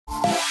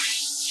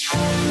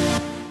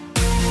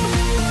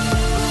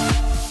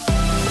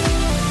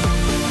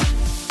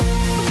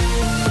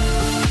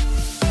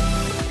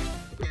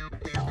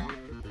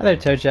Hello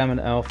Toejam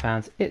and Earl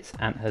fans, it's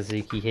Ant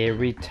Hazuki here,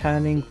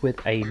 returning with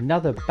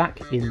another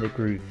Back in the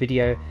Groove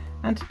video,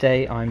 and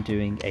today I'm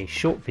doing a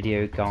short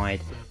video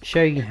guide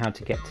showing you how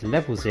to get to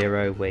level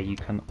 0 where you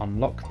can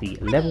unlock the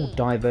Level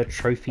Diver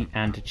trophy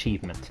and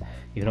achievement.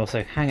 You can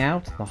also hang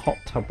out in the hot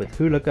tub with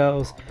hula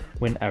girls,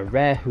 win a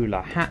rare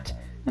hula hat,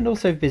 and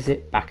also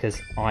visit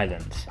Bacca's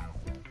Island.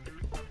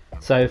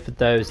 So for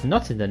those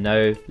not in the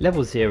know,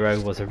 Level 0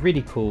 was a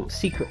really cool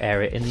secret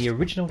area in the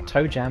original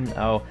Toejam and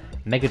Earl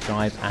Mega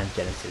Drive and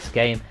Genesis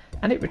game,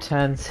 and it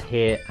returns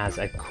here as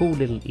a cool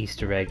little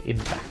Easter egg in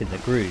Back in the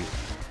Groove.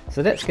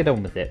 So let's get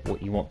on with it.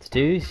 What you want to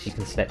do is you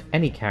can select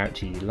any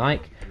character you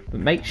like, but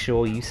make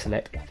sure you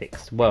select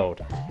Fixed World.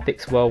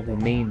 Fixed World will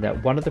mean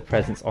that one of the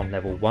presents on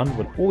level 1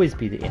 will always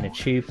be the inner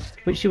tube,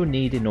 which you'll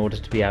need in order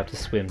to be able to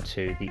swim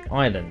to the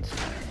island.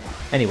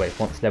 Anyway,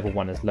 once level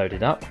 1 is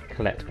loaded up,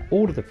 collect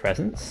all of the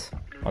presents.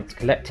 Once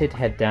collected,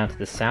 head down to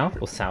the south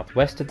or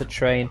southwest of the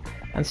train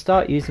and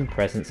start using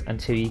presents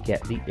until you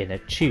get the inner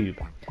tube.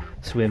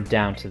 Swim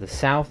down to the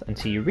south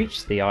until you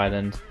reach the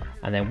island,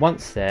 and then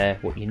once there,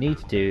 what you need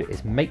to do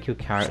is make your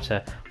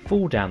character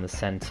fall down the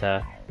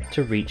center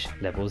to reach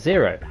level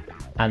 0.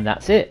 And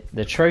that's it.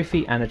 The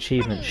trophy and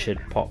achievement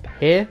should pop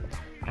here,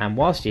 and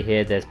whilst you're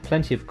here there's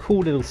plenty of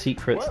cool little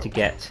secrets to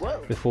get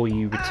before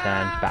you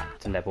return back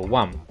to level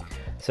 1.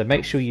 So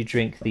make sure you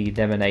drink the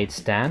lemonade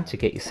stand to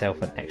get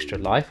yourself an extra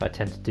life. I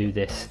tend to do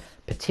this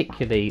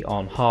particularly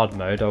on hard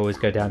mode. I always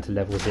go down to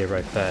level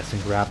 0 first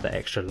and grab that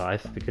extra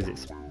life because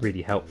it's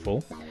really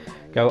helpful.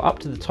 Go up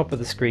to the top of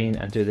the screen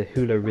and do the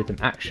hula rhythm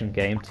action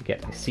game to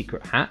get a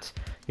secret hat.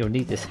 You'll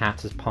need this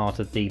hat as part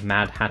of the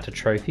Mad Hatter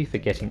trophy for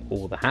getting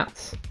all the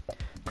hats.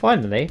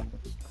 Finally,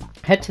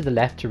 head to the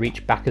left to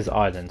reach Bacca's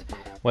Island,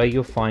 where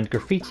you'll find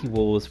graffiti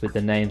walls with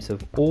the names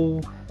of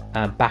all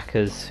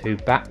backers who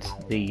backed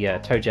the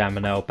Toejam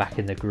and Earl Back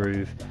in the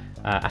Groove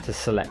at a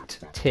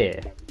select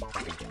tier.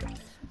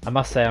 I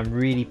must say I'm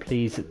really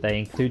pleased that they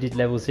included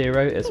level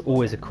 0. It's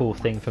always a cool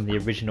thing from the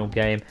original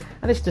game,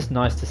 and it's just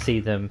nice to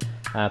see them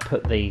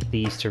put the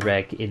Easter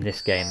egg in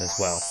this game as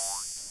well.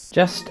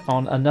 Just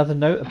on another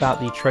note about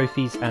the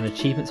trophies and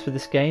achievements for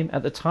this game,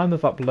 at the time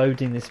of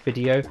uploading this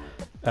video,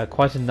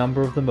 quite a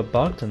number of them are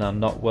bugged and are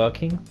not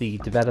working. The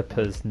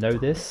developers know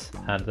this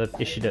and they've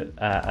issued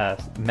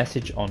a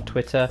message on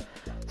Twitter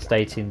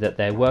stating that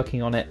they're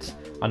working on it.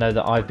 I know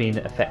that I've been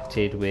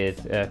affected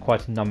with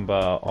quite a number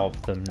of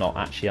them not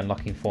actually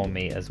unlocking for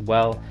me as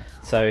well,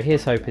 so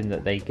here's hoping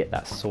that they get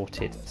that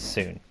sorted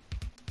soon.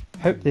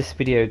 Hope this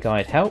video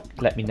guide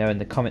helped. Let me know in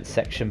the comments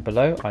section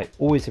below. I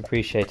always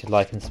appreciate a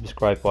like and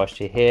subscribe whilst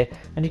you're here,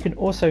 and you can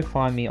also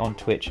find me on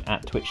Twitch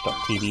at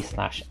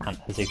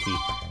twitch.tv/AntHazuki.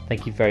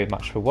 Thank you very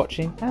much for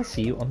watching, and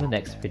see you on the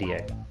next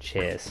video.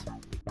 Cheers.